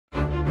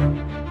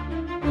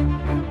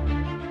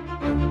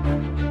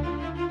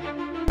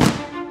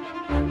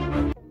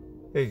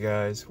Hey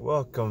guys,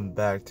 welcome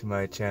back to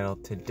my channel.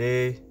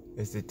 Today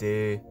is the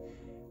day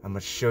I'm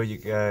gonna show you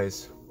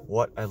guys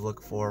what I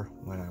look for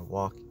when I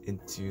walk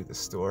into the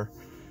store.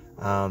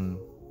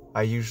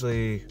 I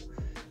usually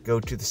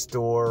go to the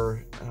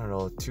store, I don't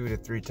know, 2 to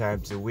 3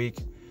 times a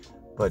week,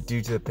 but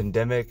due to the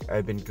pandemic,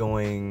 I've been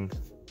going,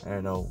 I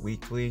don't know,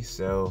 weekly.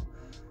 So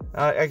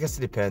I guess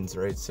it depends,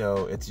 right?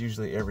 So it's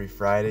usually every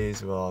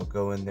Fridays where I'll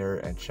go in there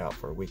and shop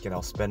for a week, and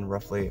I'll spend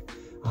roughly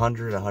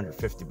 100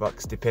 150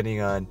 bucks depending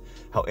on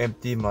how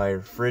empty my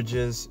fridge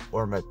is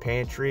or my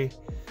pantry,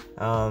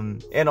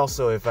 and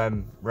also if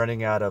I'm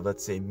running out of,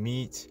 let's say,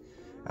 meat,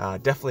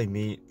 definitely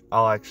meat,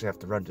 I'll actually have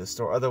to run to the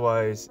store.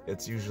 Otherwise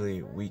it's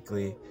usually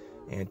weekly,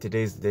 and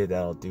today's the day that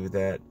I'll do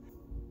that.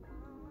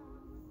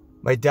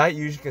 My diet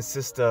usually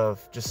consists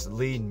of just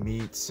lean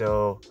meat,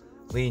 so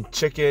lean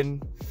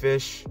chicken,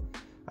 fish,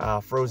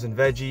 frozen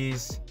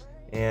veggies,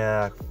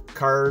 and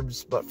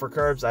carbs. But for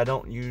carbs, I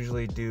don't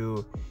usually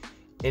do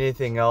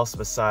anything else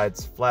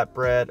besides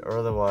flatbread, or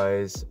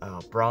otherwise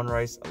brown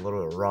rice, a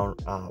little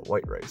bit of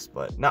white rice,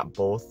 but not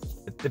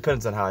both. It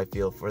depends on how I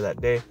feel for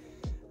that day.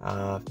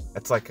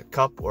 It's like a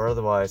cup, or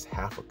otherwise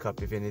half a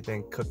cup if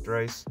anything, cooked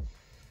rice.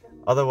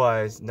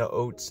 Otherwise no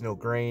oats, no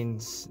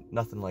grains,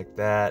 nothing like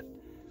that.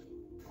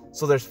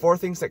 So there's 4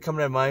 things that come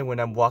to mind when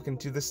I'm walking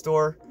to the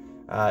store.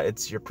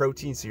 It's your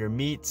protein, so your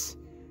meats,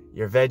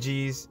 your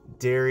veggies,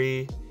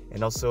 dairy,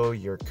 and also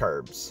your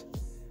carbs.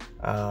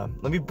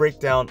 Let me break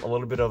down a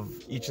little bit of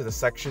each of the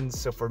sections.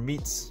 So for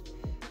meats,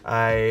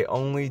 I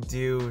only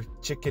do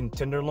chicken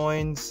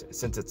tenderloins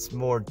since it's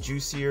more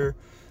juicier.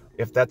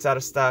 If that's out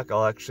of stock,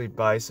 I'll actually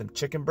buy some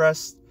chicken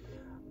breast.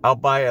 I'll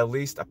buy at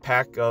least a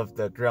pack of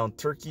the ground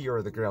turkey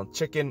or the ground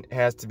chicken. It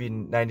has to be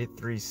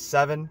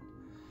 93.7.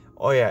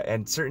 Oh yeah,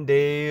 and certain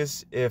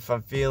days, if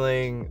I'm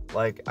feeling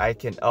like I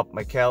can up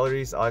my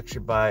calories, I'll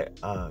actually buy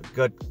a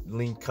good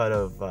lean cut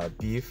of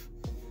beef.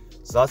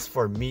 So that's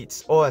for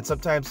meats. Oh, and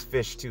sometimes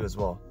fish too as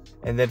well.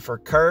 And then for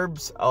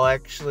carbs, I'll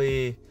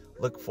actually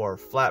look for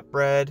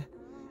flatbread.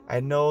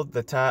 I know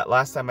the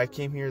last time I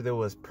came here, there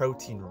was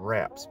protein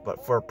wraps,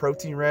 but for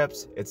protein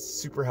wraps, it's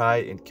super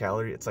high in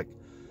calorie. It's like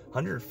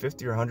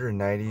 150 or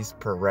 190s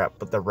per wrap,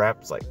 but the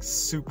wrap's like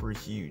super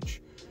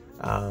huge.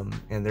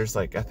 And there's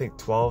like, I think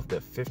 12 to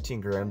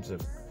 15 grams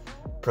of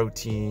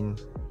protein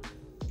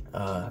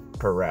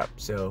per wrap.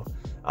 So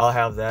I'll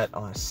have that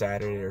on a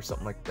Saturday or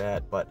something like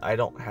that, but I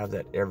don't have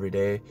that every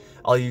day.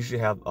 I'll usually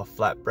have a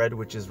flatbread,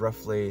 which is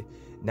roughly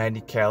 90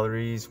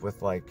 calories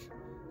with like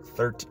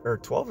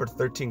 12 or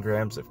 13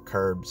 grams of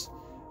carbs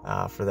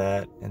for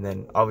that. And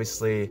then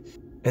obviously,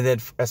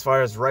 as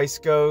far as rice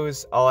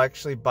goes, I'll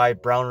actually buy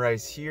brown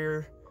rice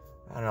here.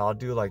 I don't know, I'll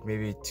do like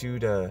maybe 2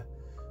 to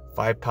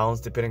 5 pounds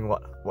depending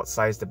on what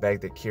size the bag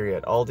they carry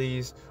at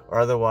Aldi's, or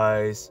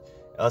otherwise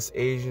us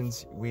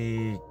Asians,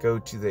 we go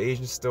to the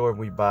Asian store and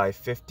we buy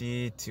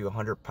 50 to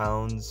 100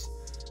 pounds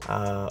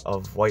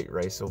of white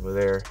rice over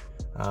there.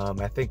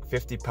 I think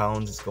 50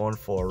 pounds is going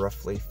for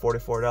roughly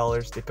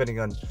 $44 depending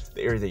on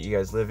the area that you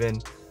guys live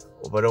in.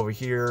 But over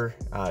here,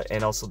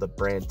 and also the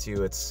brand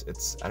too,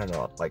 it's I don't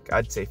know, like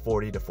I'd say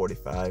 40 to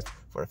 45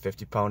 for a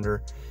 50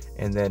 pounder.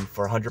 And then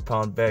for a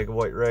 100-pound bag of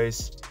white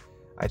rice,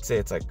 I'd say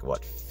it's like,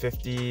 what,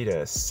 50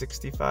 to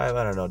 65,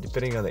 I don't know,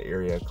 depending on the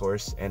area, of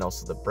course, and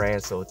also the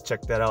brand. So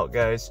check that out,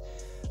 guys.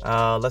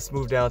 Let's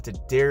move down to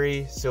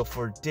dairy. So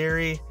for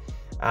dairy,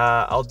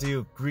 I'll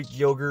do Greek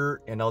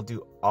yogurt and I'll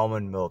do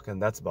almond milk, and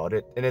that's about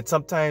it. And it's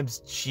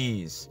sometimes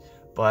cheese,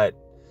 but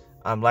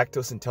I'm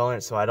lactose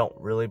intolerant, so I don't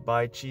really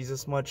buy cheese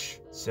as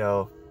much.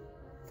 So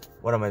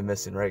what am I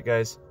missing, right,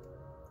 guys?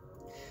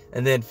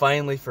 And then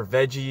finally for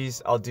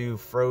veggies, I'll do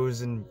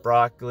frozen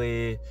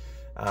broccoli,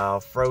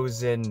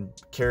 frozen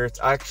carrots.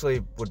 I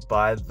actually would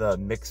buy the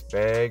mixed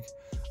bag,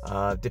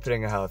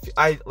 depending on how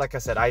like I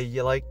said, I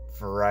like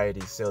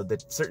variety. So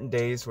the certain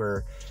days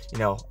where, you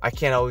know, I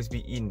can't always be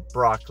eating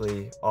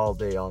broccoli all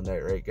day all night,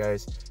 right,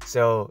 guys?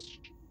 So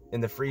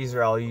in the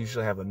freezer, I'll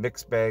usually have a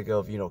mixed bag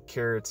of, you know,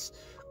 carrots,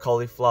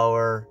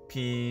 cauliflower,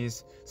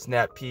 peas,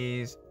 snap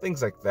peas,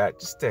 things like that,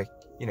 just to,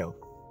 you know,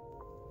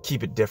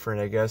 keep it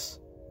different, I guess.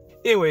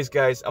 Anyways,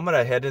 guys, I'm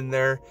gonna head in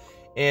there.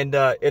 And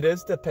it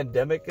is the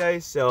pandemic,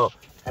 guys, so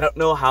I don't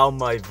know how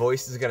my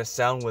voice is gonna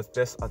sound with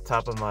this on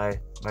top of my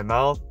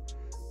mouth,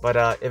 but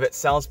if it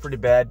sounds pretty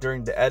bad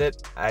during the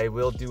edit, I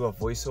will do a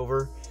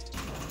voiceover.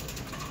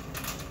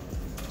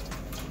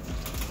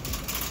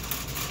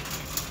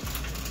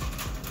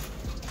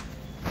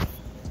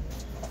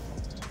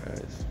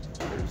 Guys,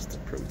 there's the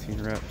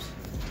protein wraps.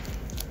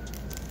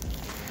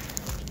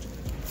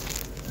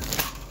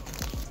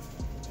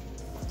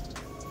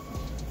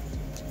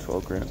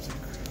 $12 grams of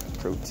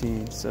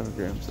protein, 7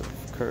 grams of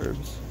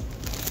carbs.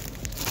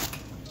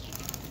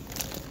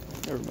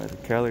 Never mind, the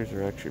calories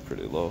are actually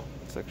pretty low.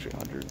 It's actually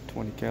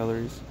 120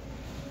 calories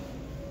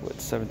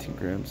with 17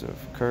 grams of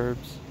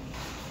carbs.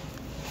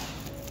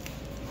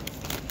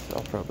 So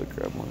I'll probably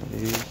grab one of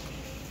these.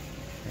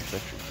 It's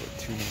actually for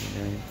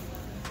 $2.99.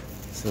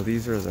 So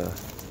these are the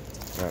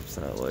wraps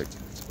that I like,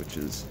 which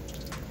is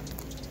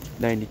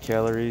 90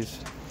 calories.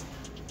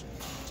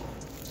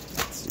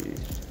 Let's see,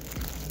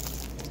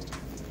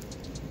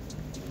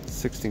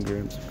 16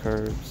 grams of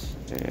carbs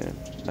and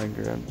 9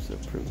 grams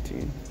of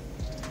protein.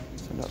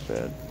 So not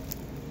bad.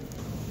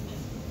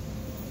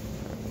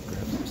 I'll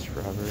grab some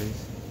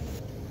strawberries.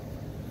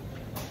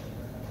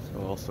 So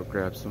I'll also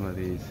grab some of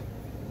these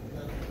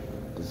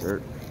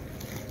dessert,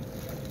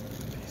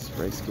 these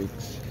rice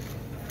cakes.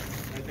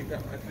 I think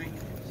that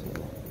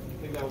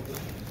was it.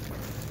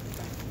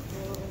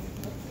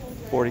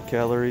 40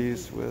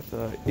 calories with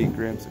 8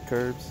 grams of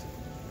carbs.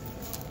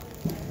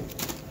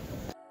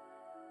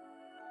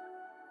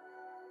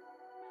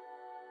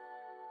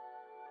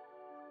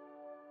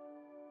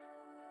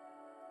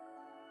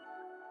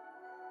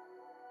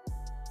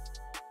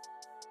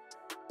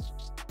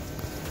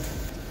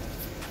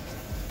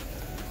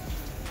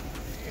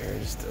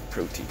 Here's the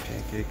protein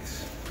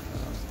pancakes.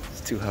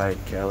 It's too high in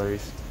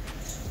calories.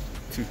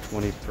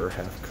 220 per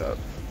half cup.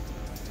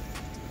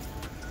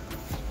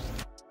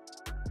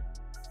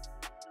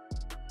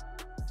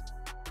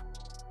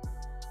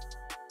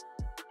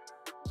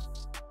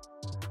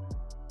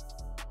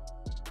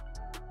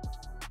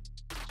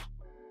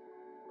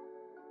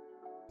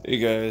 Hey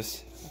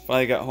guys,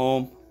 finally got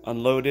home,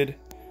 unloaded.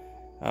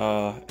 In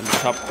the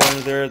top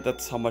corner there,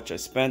 that's how much I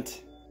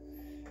spent.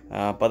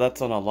 But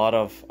that's on a lot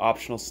of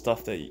optional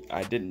stuff that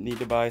I didn't need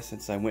to buy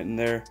since I went in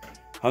there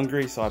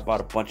hungry, so I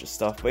bought a bunch of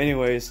stuff. But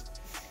anyways,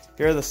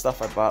 here are the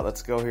stuff I bought.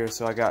 Let's go here.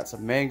 So I got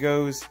some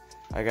mangoes,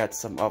 I got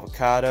some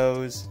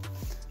avocados,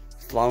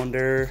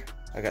 flounder,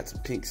 I got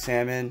some pink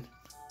salmon,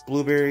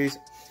 blueberries,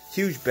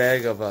 huge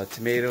bag of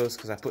tomatoes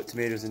because I put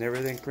tomatoes in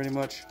everything pretty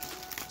much.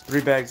 3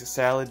 bags of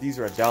salad. These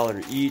are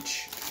 $1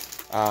 each.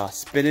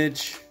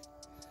 Spinach.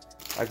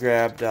 I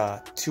grabbed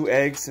 2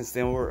 eggs since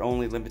they were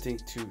only limiting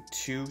to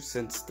 2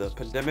 since the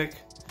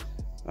pandemic.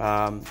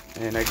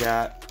 And I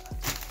got,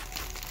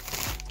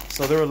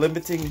 so they were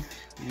limiting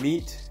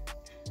meat,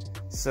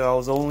 so I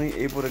was only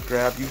able to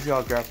grab, usually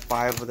I'll grab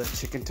 5 of the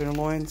chicken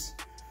tenderloins.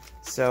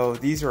 So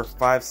these are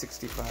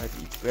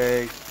 $5.65 each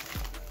bag.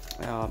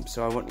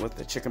 So I went with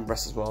the chicken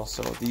breast as well.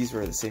 So these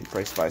were the same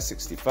price,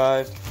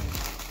 $5.65.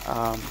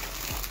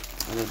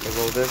 And then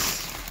below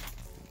this,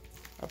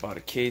 I bought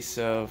a case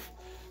of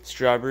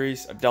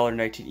strawberries,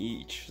 $1.19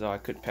 each, so I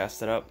couldn't pass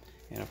that up.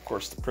 And of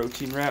course the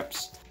protein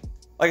wraps.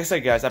 Like I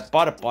said guys, I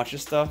bought a bunch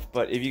of stuff,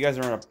 but if you guys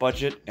are on a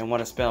budget and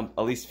want to spend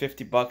at least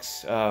 50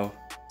 bucks,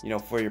 you know,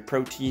 for your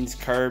proteins,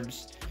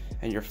 carbs,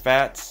 and your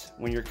fats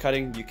when you're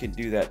cutting, you can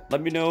do that.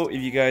 Let me know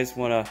if you guys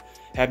want to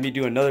have me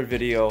do another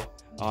video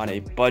on a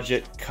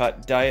budget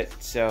cut diet,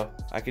 so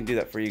I can do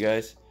that for you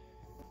guys.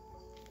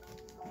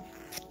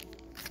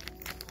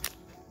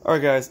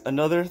 Alright guys,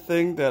 another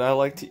thing that I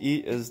like to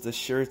eat is the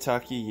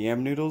shirataki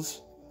yam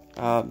noodles.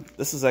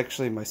 This is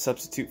actually my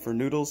substitute for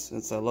noodles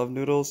since I love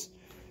noodles.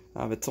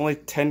 It's only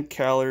 10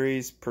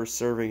 calories per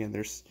serving and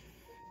there's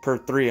per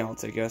 3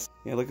 ounce I guess.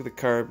 Yeah, look at the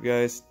carb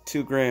guys,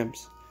 2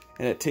 grams.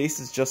 And it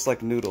tastes just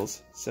like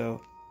noodles. So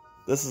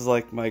this is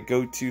like my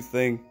go-to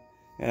thing.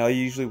 And I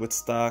usually would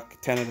stock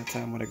 10 at a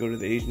time when I go to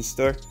the Asian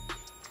store.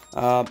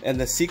 And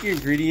the secret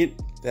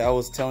ingredient that I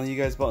was telling you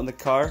guys about in the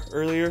car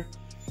earlier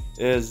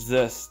is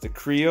this, the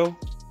Creo.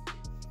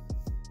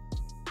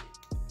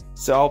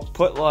 So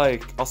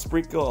I'll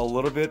sprinkle a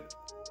little bit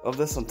of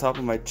this on top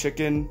of my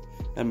chicken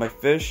and my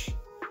fish,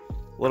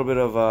 a little bit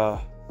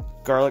of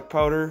garlic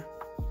powder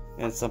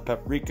and some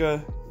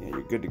paprika, and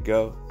you're good to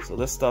go. So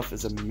this stuff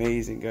is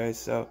amazing guys.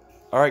 So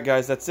alright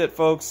guys, that's it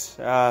folks.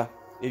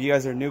 If you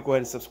guys are new, go ahead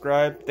and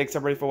subscribe. Thanks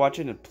everybody for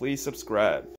watching, and please subscribe.